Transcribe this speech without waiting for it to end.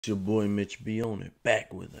It's your boy Mitch B on it,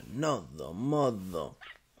 back with another mother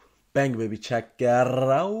bang, baby. Check it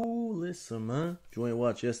out. Listen, man, if you ain't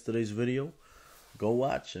watched yesterday's video, go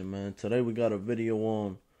watch it, man. Today we got a video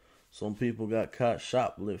on some people got caught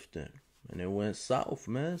shoplifting and it went south,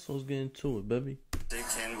 man. So let's get into it, baby.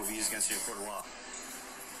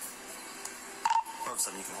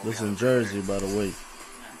 This in Jersey, by the way.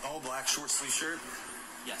 All black short sleeve shirt.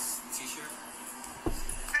 Yes, t-shirt.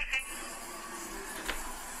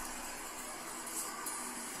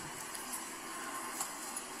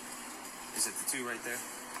 Is it the two right there?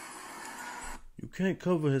 You can't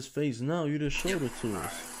cover his face now. You just showed it to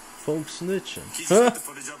us. Folks snitching. Can you just put the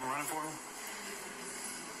footage up and run it for him?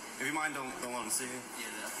 If you mind, don't let him see you. Yeah,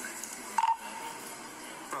 definitely.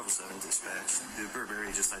 Bravo 7 dispatch. The Burberry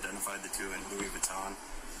just identified the two in Louis Vuitton.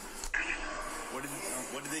 What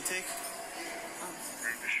did they take?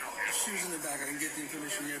 Shoes in the back. I can get the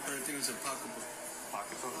information yet, but I think it's a pocketbook.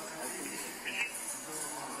 Pocketbook?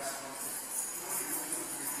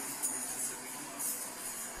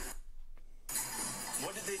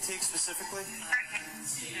 What did they take specifically?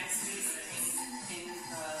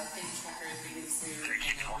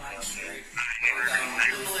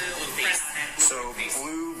 So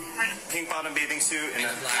blue, pink bottom bathing suit, and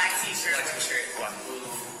a Black t-shirt. Black t-shirt. black.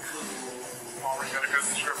 Always got a good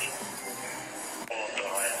description.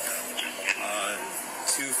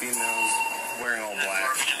 Two females wearing all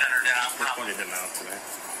black. They pointed them out to me.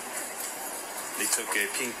 They took a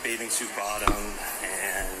pink bathing suit bottom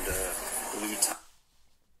and blue top.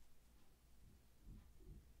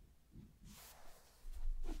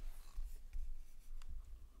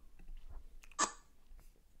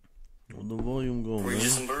 Where the volume going, Were you man?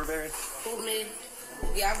 just in Burberry? Who me?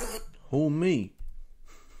 Yeah, I really. Who, me?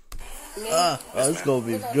 Me? It's gonna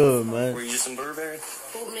be good, man. Were you just in Burberry?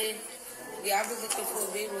 Who me? Yeah, I was looking for a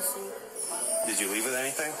bathing suit. Did you leave with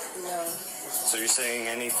anything? No. So you're saying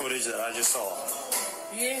any footage that I just saw?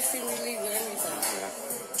 You didn't see me leave with anything. Yeah.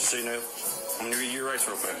 Just so you know, I'm gonna read your rights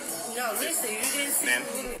real quick. No, listen, you didn't see Ma'am? me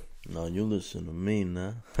leave. No, you listen to me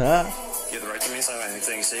now. You have the right to remain silent.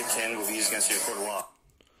 Anything you say can will be used against you in court of law.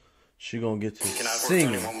 She gonna get to You cannot work for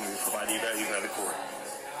singing. anyone when we provide you by the court.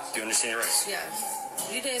 Do you understand your rights? Yeah.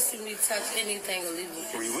 You didn't see me touch anything illegal.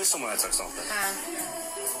 Were you with someone that took something?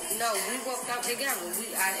 No, we walked out together.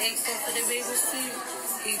 I asked him for the bathing suit.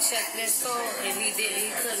 He checked and saw, and he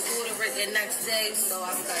couldn't order it the next day, so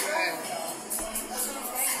I was like, alright.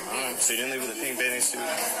 Alright, so you didn't leave with a pink bathing suit? A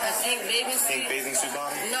pink bathing suit? Pink bathing suit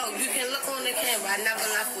bottom? No, you can look on the camera. I never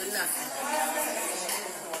left with nothing.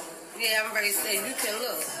 Yeah, I'm ready to say, you can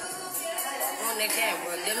look on the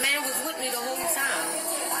camera. The man was with me the whole time.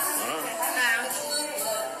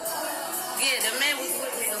 Yeah, the man was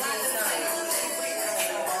with me the whole time.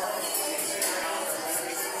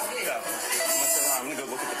 Yeah. I'm gonna go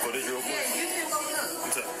look at the footage real quick. Yeah, you can go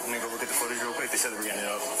look. I'm gonna go look at the footage real quick. They said they were getting it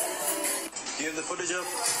up. Do you have the footage up?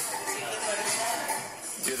 Do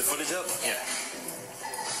you have the footage up? Yeah.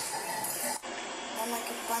 One like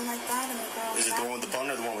that and the girl. Is it the one with the bun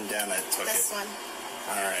or the one with down that took This it? one.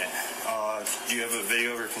 Alright. Do you have a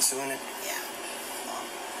video of her concealing it? Yeah. Well,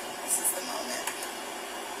 this is the moment.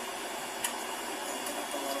 Lift it up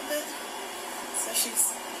a little bit. So she's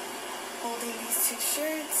holding these two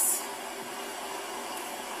shirts.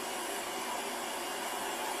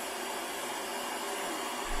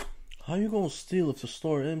 How you gonna steal if the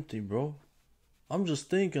store empty, bro? I'm just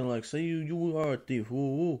thinking, like, say you are a thief.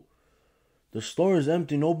 Woo. The store is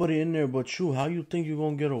empty, nobody in there but you. How you think you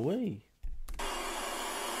gonna get away?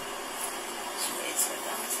 She waits for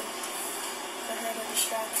her to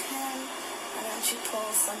distract him, and then she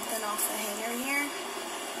pulls something off the hanger here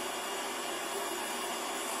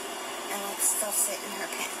and like stuffs it in her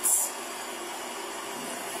pants.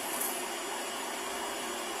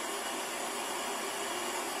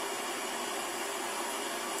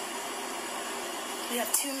 We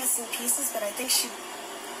have two missing pieces, but I think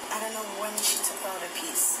I don't know when she took the other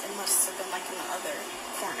piece. It must have been like in the other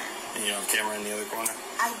corner. And you have a camera in the other corner?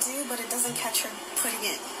 I do, but it doesn't catch her putting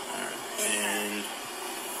it in her.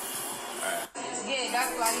 Yeah,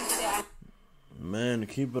 that's why he said. Man, to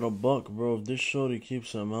keep it a buck, bro, if this shorty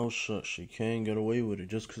keeps her mouth shut, she can't get away with it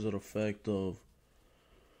just because of the fact of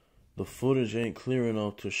the footage ain't clear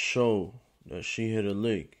enough to show that she hit a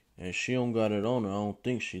lick. And she don't got it on her. I don't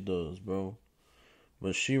think she does, bro.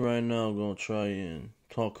 But she right now gonna try and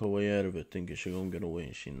talk her way out of it, thinking she gonna get away,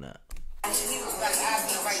 and she not. He was like, I'll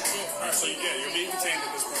be right there. Alright, so you're being detained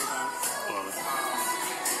at this point in time. Love it.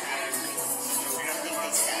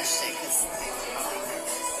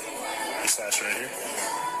 Dispatch right here?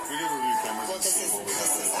 We can review cameras. Well,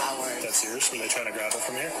 this is our that's yours when they try to grab it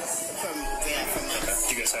from here? From Okay.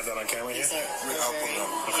 Do you guys have that on camera here? Sir, Burberry.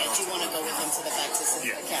 Okay. Do you want to go with them to the back to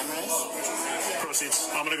see the cameras?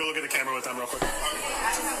 Proceeds. I'm going to go look at the camera with them real quick.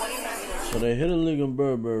 So they hit a lick in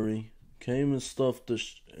Burberry, came and stuffed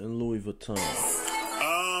in Louis Vuitton.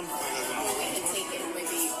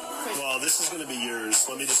 Well, this is going to be yours.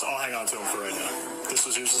 Let me just, I'll hang on to him for right now. This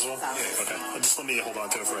was yours as well? Yeah. Okay. Just let me hold on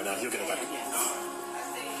to it for right now. You'll get it back.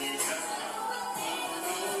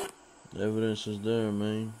 The evidence is there,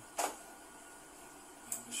 man.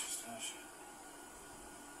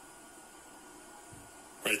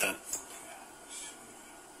 Right then.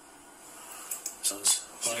 So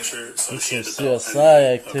It's she had some the belt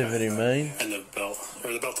CSI activity, man. and the belt,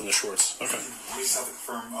 or the belt and the shorts. Okay. We just have to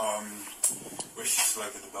confirm where she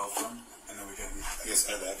selected the belt from, and then we can, I guess,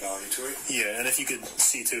 add that value to it. Yeah, and if you could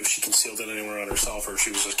see too if she concealed it anywhere on herself or if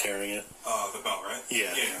she was just carrying it. The belt, right?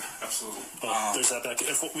 Yeah. Yeah, absolutely. There's that back.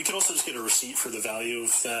 If we could also just get a receipt for the value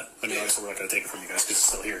of that. I mean, obviously we're not going to take it from you guys because it's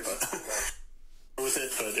still here, but with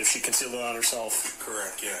it. But if she concealed it on herself,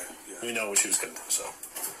 Correct. Yeah. we know what she was going to do. So.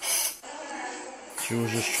 She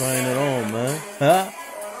was just trying it on, man. Huh?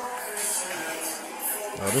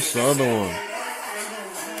 Oh, this is the other one.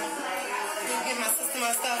 Get my sister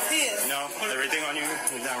my stuff here. No, everything on you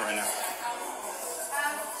is down right now.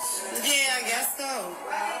 Yeah, I guess so. I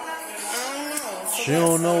don't know. She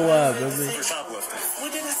don't know why, baby. For shoplifting.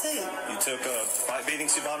 What did I say? You took a bathing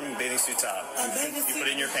suit bottom and bathing suit top. You put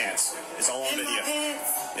it in your pants. It's all on In my video.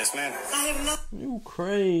 pants? Yes, ma'am. I have nothing. You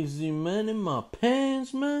crazy, man. In my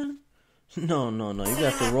pants, man. No. You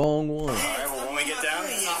got the wrong one. All right, well, when we get down.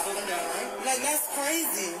 Like, that's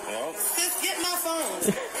crazy. Well, Just get my phone.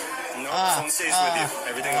 no, the phone stays with you.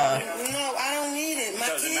 Everything on you. No, I don't need it. My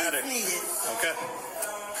Doesn't kids matter. need it. Okay.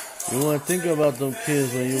 You want to think about them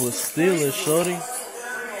kids when you was stealing, shorty.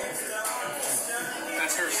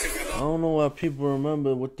 I don't know why people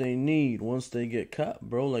remember what they need once they get caught,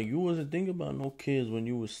 bro. Like, you wasn't thinking about no kids when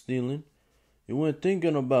you was stealing. You weren't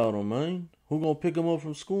thinking about them, man. Who gonna pick them up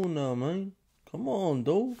from school now, man? Come on,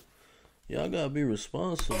 dude. Y'all gotta be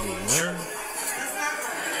responsible, man.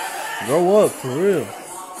 Grow up, for real.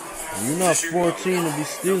 You're not 14 to be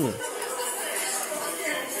stealing.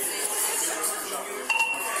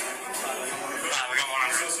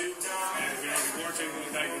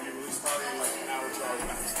 All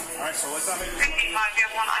right, so what's that?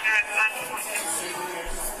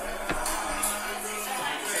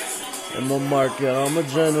 I'm a market, I'm a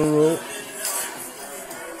general. Where's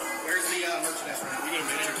the merchandise?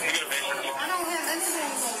 I don't have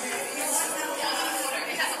anything over here.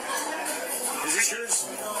 Is this yours?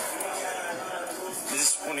 Is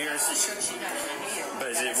this one of yours? But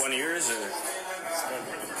is it one of yours or?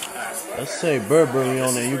 Let's say Burberry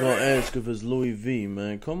on it. You gonna ask if it's Louis V,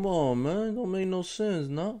 man? Come on, man. Don't make no sense,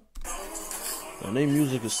 no. And their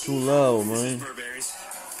music is too loud, man. Burberry's.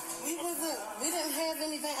 We didn't have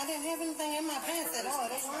anything. I didn't have anything in my pants at all.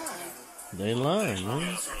 They They lying. lying,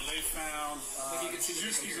 man. So they found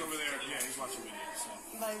Suzuki's over there. Yeah, he's watching videos. So.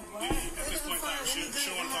 Like, what? At this point in time, she don't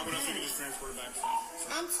want to talk with us. We can just transport it back.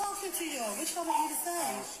 I'm talking to you. What y'all want me to say?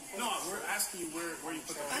 No, we're asking you where you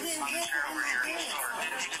put the. I didn't have it in my pants.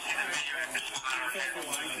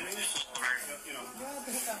 You know. Y'all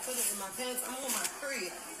think I put it in my pants? I'm on my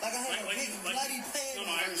crib. Like I had a big bloody pants. No,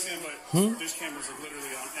 I understand, but there's cameras like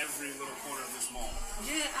literally on every little corner of this mall.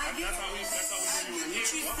 Yeah, I get it. That's how we knew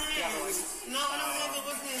you were here. No, I don't have it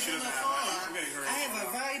with me. It's in my phone. I have a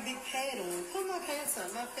very big pad on. Put my pants on.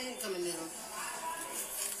 My pants coming down.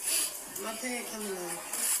 My pants coming down.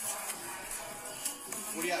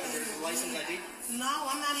 What do you got? Is there a license ID? No,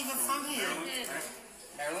 I'm not even from here.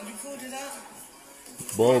 Maryland? You pulled it out?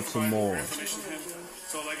 Baltimore.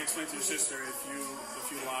 So, like, explain to your sister if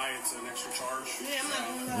you lie, it's an extra charge. Yeah, I'm not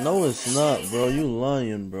doing that. No, it's not, bro. You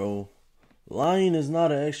lying, bro. Lying is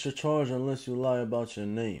not an extra charge unless you lie about your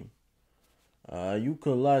name. You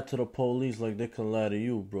could lie to the police like they could lie to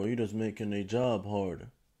you, bro. You just making their job harder.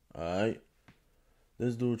 Alright?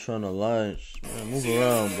 This dude trying to lie. Man, move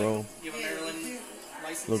around, bro. You have a Maryland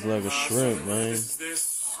license? Look like a shrimp, man. This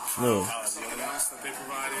Look. something else that they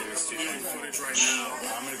provided. It's showing footage right now.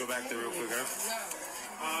 I'm gonna go back there real quick, huh?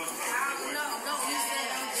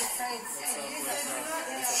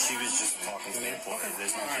 She was just talking to me.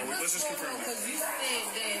 There's no camera. Let's just confirm that. Because you said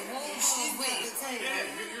that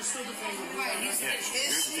You're still detained.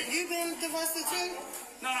 you been arrested too?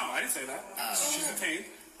 No, I didn't say that. She's detained.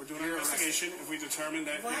 We're doing our investigation. If we determine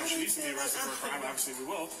that she needs to be arrested for a crime, obviously we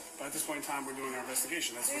will. But at this point in time, we're doing our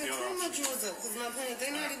investigation. That's what the other Too much officers. was up because my pants, they're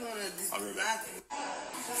not even going to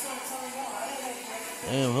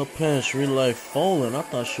Damn, her pants really like falling. I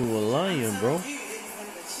thought she was lying, bro.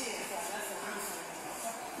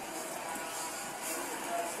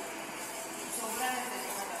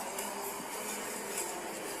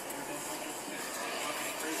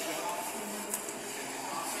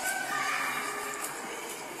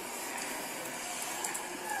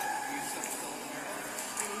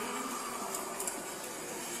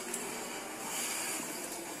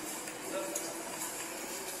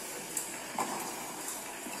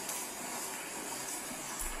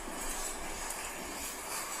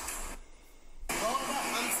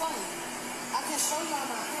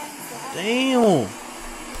 Damn.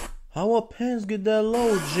 How our pants get that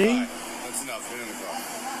low, G? That's enough. Get in the car.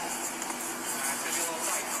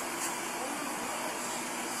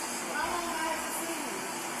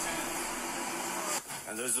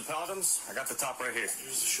 And there's the bottoms. I got the top right here.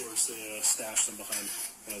 Here's the shorts. They stashed them behind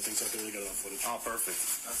things like that. They got it on footage. Oh, perfect.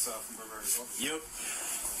 That's from Burberry as well. Yep.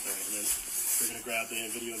 Right, and then we're gonna grab the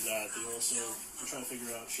video of that. They also, I'm trying to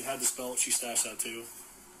figure out. She had this belt. She stashed that too.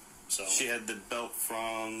 So She had the belt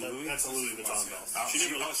from Louis. that's a Louis Vuitton belt.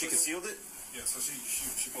 She concealed it? Yeah, so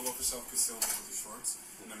she pulled up herself, concealed it with the shorts.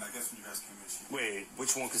 And then I guess when you guys came in, she... Wait,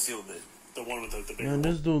 which one concealed it? The one with the big Man,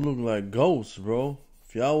 this dude look like Ghost, bro.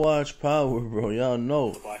 If y'all watch Power, bro, y'all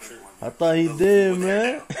know. black shirt. I thought he did,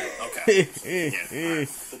 man. Okay.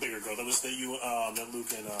 The bigger girl. That was that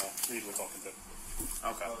Luke and Reed were talking to.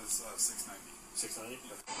 Okay. That was $6.90. 690.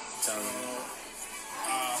 Tell me.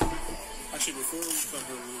 Actually, before we cut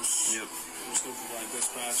her loose, Yep. we're still provide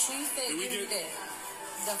dispatch. She said Did we give me get? that.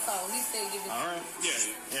 The phone. He said give it All right.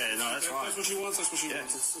 Yeah, No, that's fine. That's what she wants. That's what she Yeah.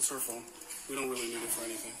 wants. It's her phone. We don't really need it for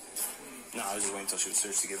anything. No, I was just waiting until she was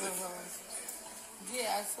serious to give it.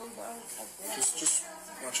 Yeah, I told her. Just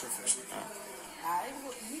watch her face. You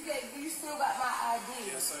still got my ID.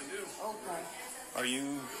 Yes, I do. Okay. Are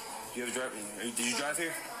you? Do you have a drive? Did you drive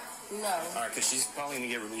here? No. All right, because she's probably gonna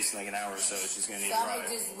get released in like an hour or so. She's gonna need So a I'm ride.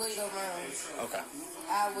 gonna just wait around. Okay.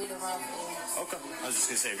 I'll wait around for her. Okay. I was just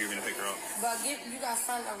gonna say if you're gonna pick her up. But you got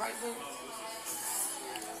signed the right book?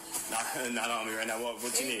 Not on me right now.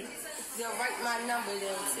 What you need? They'll write my number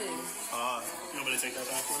there too. You want me to take that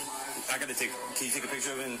back for you? I gotta take. Can you take a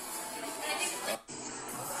picture of it?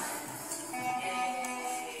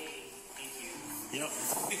 Yep.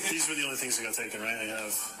 These were the only things that got taken, right? I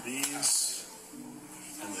have these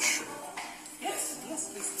and the shirt. Yes.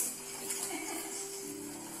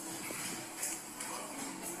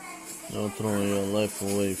 Don't throw your life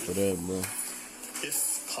away for that, bro.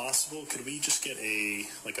 If possible, could we just get a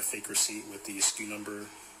fake receipt with the SKU number,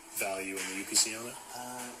 value, and the UPC on it?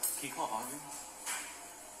 Can you call Audrey?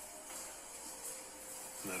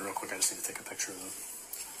 And then real quick, I just need to take a picture of them.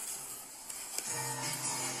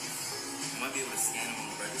 Might be able to scan them on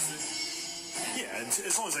the register. Yeah,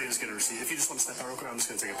 as long as I just get a receipt. If you just want to step out real quick, I'm just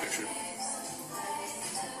going to take a picture.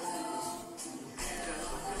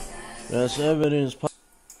 That's evidence. The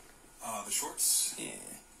shorts? Yeah.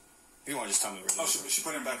 If you want to just tell me where. Oh, she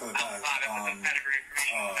put it back on the bag.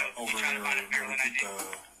 Over where we keep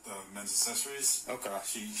the men's accessories. Okay.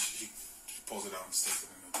 She pulls it out and sticks it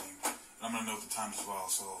in the thing. And I'm gonna note the times as well,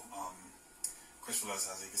 so Chris realized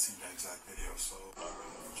how you can see the exact video. So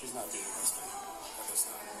She's not being arrested at this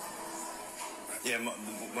time. Yeah,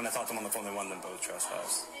 when I talked to them on the phone, they wanted them both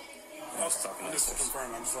trespassed. I was talking to Just to this.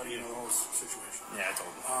 confirm, I'm just letting you know the whole situation. Yeah, I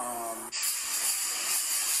told them.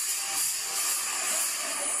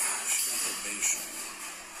 She's on probation.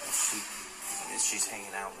 She's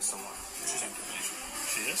hanging out with someone. She's on probation.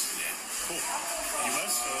 She is? Yeah. Cool.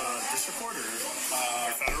 U.S. District Court or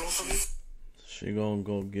federal probation? She gonna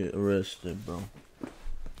go get arrested, bro.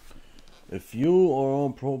 If you are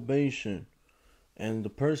on probation and the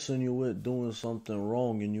person you with doing something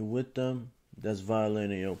wrong and you with them, that's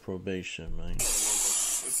violating your probation, man. It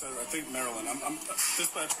says, I think Maryland. I'm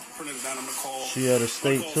dispatch printed it down. I'm gonna call. She at a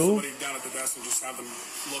state call too? somebody down at the desk and just have them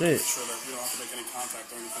look Shit. to make sure that we don't have to make any contact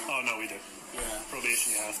or anything. Oh no, we do. Yeah,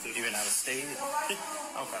 probation. You have to. Even out of state?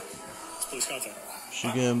 Okay. It's police contact. She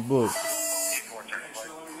getting booked.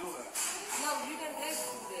 No, you didn't ask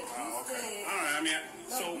me that. You said. All right. I mean,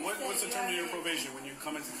 so what's the term of your probation? When you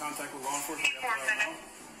come into contact with law enforcement, you have to let them know?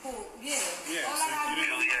 Who? Yeah. Yeah, All so I gotta you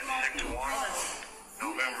do didn't- is let my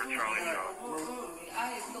November, Charlie John.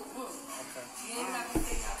 I had no book. Okay. You ain't not gonna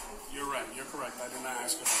say nothing. You're right. You're correct. I did not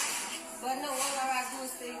ask about probation. But no, all I gotta do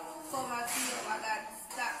is say, for my feet up, I got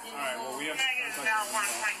stopped in All right. Well, we have to Negative contact now them.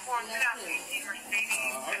 1.4 copy. You're stating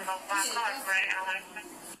in those black cars, right, Alex?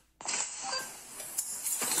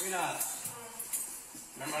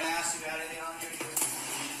 Remember when I asked you about anything on here? You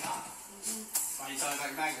did not. Why you talking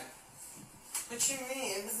about magnet? What you mean?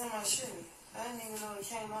 It was in my shoe. I didn't even know it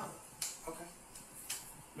came out. Okay.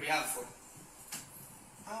 What do you have it for?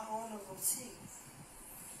 I own a boutique.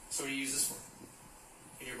 So what do you use this for?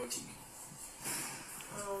 In your boutique?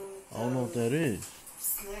 I don't know what that is.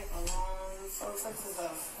 Snack along, so fixes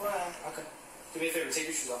up. Why? Okay. Do me a favor, take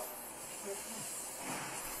your shoes off.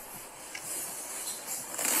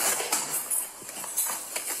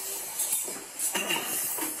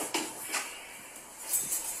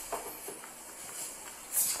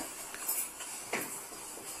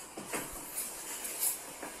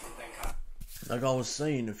 Like I was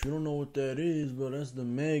saying, if you don't know what that is, bro, that's the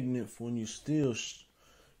magnet for when you steal.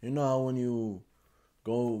 You know how when you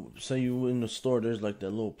say you in the store, there's like that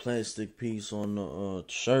little plastic piece on the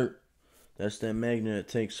shirt. That's that magnet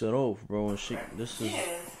that takes it off, bro. And she, this is. Yeah.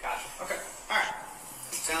 Gotcha. Okay. All right.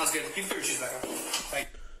 Sounds good. You can put your shoes back on. Thank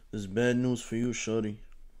you. This is bad news for you, shorty.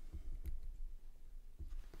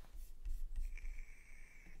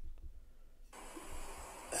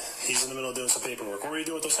 He's in the middle of doing some paperwork. What were you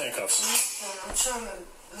doing with those handcuffs? I'm trying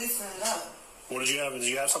to loosen it up. What did you have? Did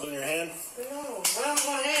you have something in your hand? No, what I'm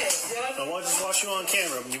gonna have? I wanted to watch you on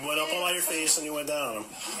camera. You went up on your face and you went down on him.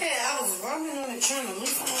 Yeah, I was rubbing on it trying to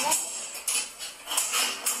loosen it up.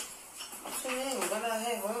 What I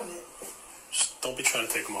have on it? Just don't be trying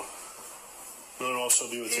to take them off. No, also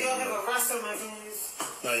be with you. You don't have a rest on my fingers?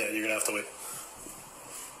 Not yet. You're gonna have to wait.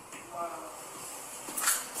 Wow.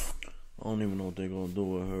 I don't even know what they're gonna do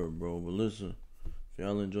with her, bro. But listen, if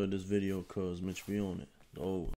y'all enjoyed this video, cuz Mitch be on it. Oh.